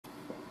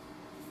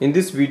In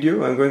this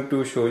video, I'm going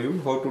to show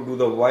you how to do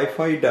the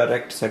Wi-Fi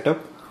Direct setup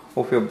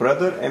of your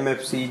Brother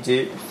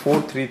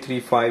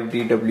MFC-J4335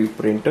 DW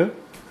printer.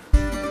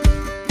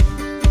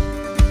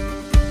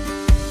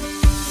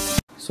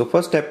 So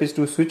first step is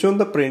to switch on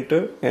the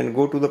printer and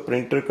go to the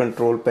printer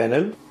control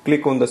panel.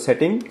 Click on the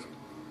settings,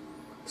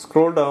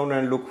 scroll down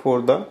and look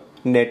for the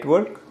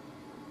network.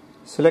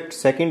 Select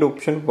second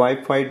option,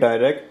 Wi-Fi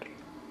Direct.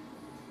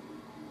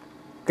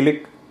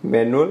 Click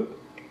manual.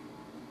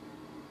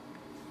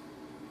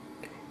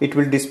 It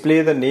will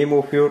display the name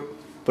of your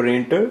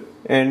printer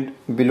and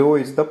below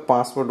is the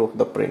password of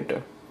the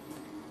printer.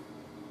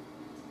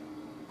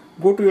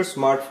 Go to your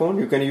smartphone.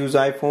 You can use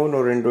iPhone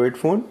or Android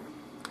phone.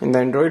 In the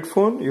Android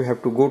phone, you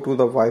have to go to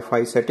the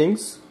Wi-Fi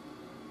settings.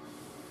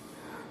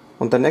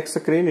 On the next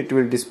screen, it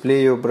will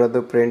display your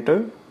Brother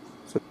printer.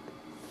 So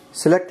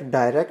select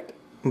Direct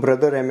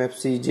Brother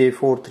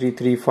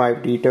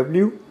MFC-J4335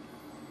 DW.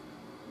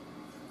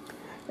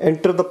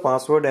 Enter the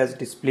password as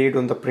displayed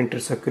on the printer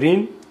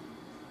screen.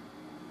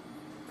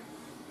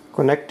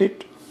 Connect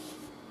it.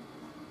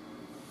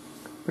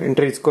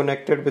 Printer is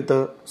connected with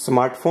the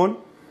smartphone.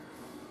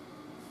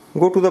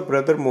 Go to the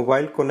Brother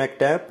Mobile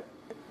Connect app.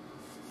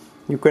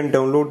 You can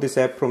download this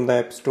app from the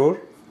App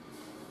Store.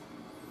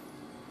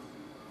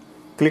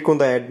 Click on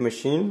the Add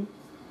Machine.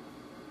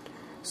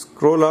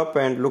 Scroll up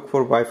and look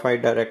for Wi-Fi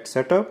Direct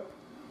Setup.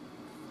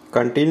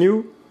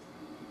 Continue.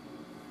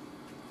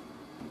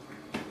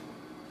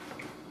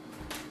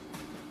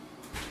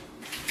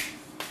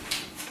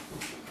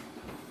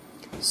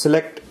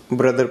 Select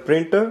Brother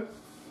printer.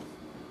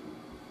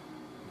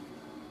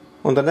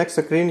 On the next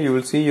screen you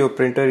will see your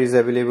printer is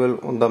available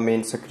on the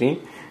main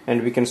screen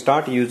and we can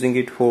start using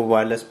it for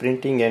wireless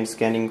printing and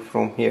scanning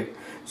from here.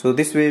 So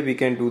this way we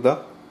can do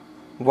the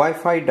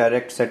Wi-Fi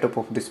Direct setup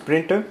of this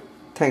printer.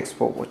 Thanks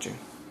for watching.